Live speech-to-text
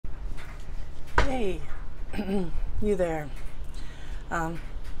Hey, you there. Do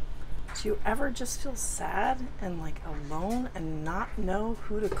you ever just feel sad and like alone and not know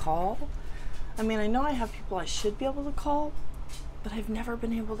who to call? I mean, I know I have people I should be able to call, but I've never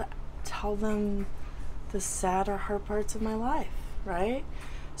been able to tell them the sad or hard parts of my life, right?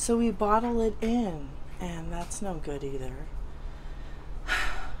 So we bottle it in, and that's no good either.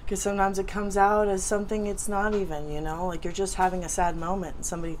 Because sometimes it comes out as something it's not even, like you're just having a sad moment and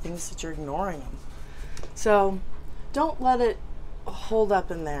somebody thinks that you're ignoring them. So don't let it hold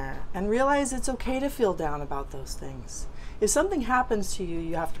up in there, and realize it's okay to feel down about those things. If something happens to you,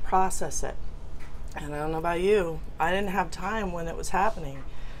 you have to process it. And I don't know about you, I didn't have time when it was happening.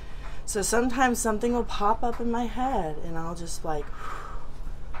 So sometimes something will pop up in my head and I'll just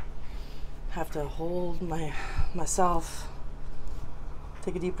have to hold myself,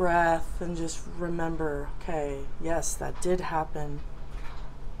 take a deep breath, and just remember, okay, yes, that did happen.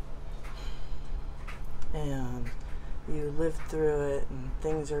 And you lived through it, and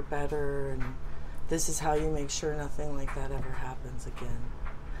things are better, and this is how you make sure nothing like that ever happens again.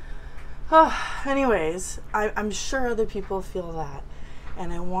 Anyways, I'm sure other people feel that,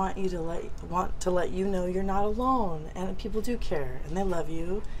 and I want to let you know you're not alone, and people do care, and they love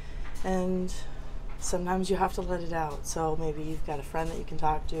you, and sometimes you have to let it out. So maybe you've got a friend that you can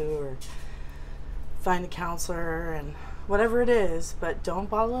talk to, or find a counselor, and whatever it is, but don't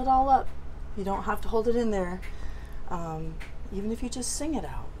bottle it all up. You don't have to hold it in there. Even if you just sing it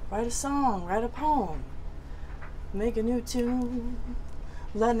out, write a song, write a poem, make a new tune,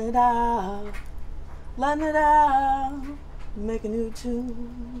 letting it out, make a new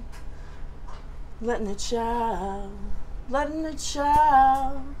tune, letting it shout.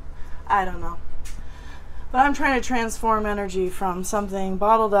 I don't know. But I'm trying to transform energy from something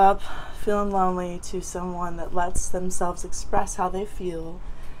bottled up, feeling lonely, to someone that lets themselves express how they feel,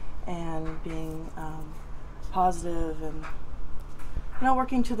 and being positive, and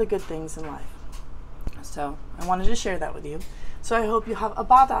working to the good things in life. So I wanted to share that with you. So I hope you have a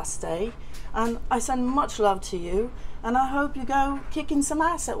badass day, and I send much love to you, and I hope you go kicking some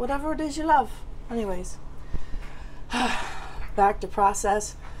ass at whatever it is you love. Anyways, back to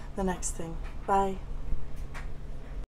process the next thing. Bye.